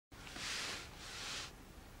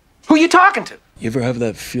Who you talking to? You ever have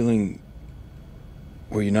that feeling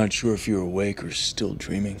where you're not sure if you're awake or still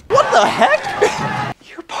dreaming? What the heck?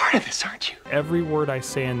 You're part of this, aren't you? Every word I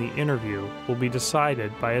say in the interview will be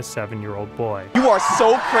decided by a 7-year-old boy. You are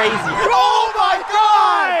so crazy. Oh my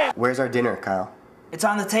God! Where's our dinner, Kyle? It's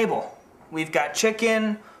on the table. We've got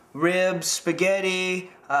chicken, ribs, spaghetti,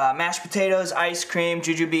 mashed potatoes, ice cream,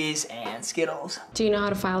 jujubes, and Skittles. Do you know how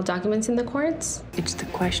to file documents in the courts? It's the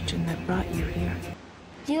question that brought you here.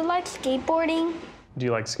 Do you like skateboarding? Do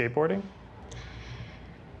you like skateboarding?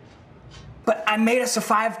 But I made us a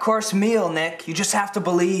 5-course meal, Nick. You just have to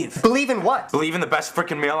believe. Believe in what? Believe in the best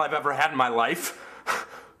freaking meal I've ever had in my life?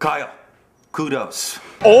 Kyle, kudos.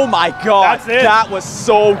 Oh my God, that was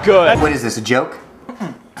so good. What is this, a joke?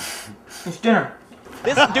 It's dinner.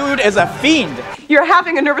 This dude is a fiend. You're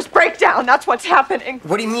having a nervous breakdown, that's what's happening.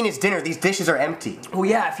 What do you mean it's dinner? These dishes are empty. Well,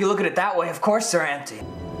 yeah, if you look at it that way, of course they're empty.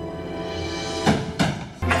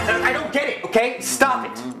 I don't get it, okay? Stop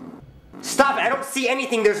it. Stop it, I don't see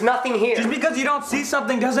anything, there's nothing here. Just because you don't see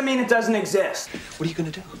something doesn't mean it doesn't exist. What are you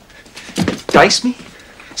gonna do? Dice me?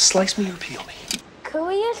 Slice me or peel me? Could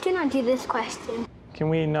we just do not do this question? Can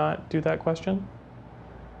we not do that question?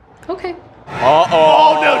 Okay. Uh-oh.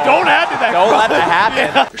 Oh no, don't add to that. Don't let that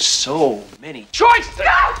happen. There's so many choices!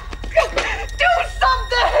 No! Do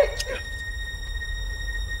something!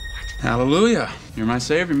 Hallelujah. You're my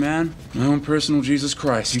savior, man. My own personal Jesus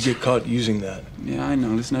Christ. You get caught using that. Yeah, I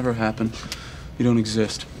know. This never happened. You don't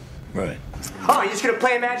exist. Right. Oh, you're just gonna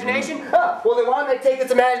play imagination? Oh, well then why don't I take this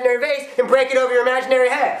imaginary vase and break it over your imaginary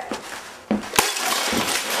head?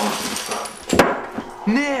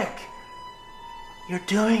 Nick! You're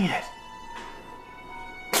doing it.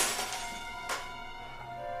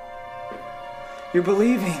 You're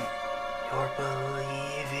believing. You're believing.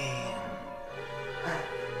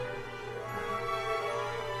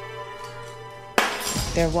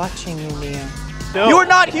 They're watching you, Neo. No. You are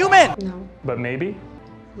not human. No. But maybe?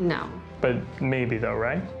 No. But maybe though,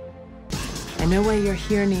 right? I know why you're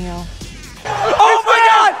here, Neo. Oh my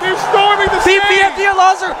God! They're storming the stage! PPFD and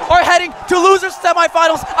Loser are heading to loser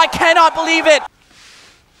semifinals. I cannot believe it.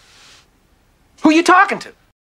 Who you talking to?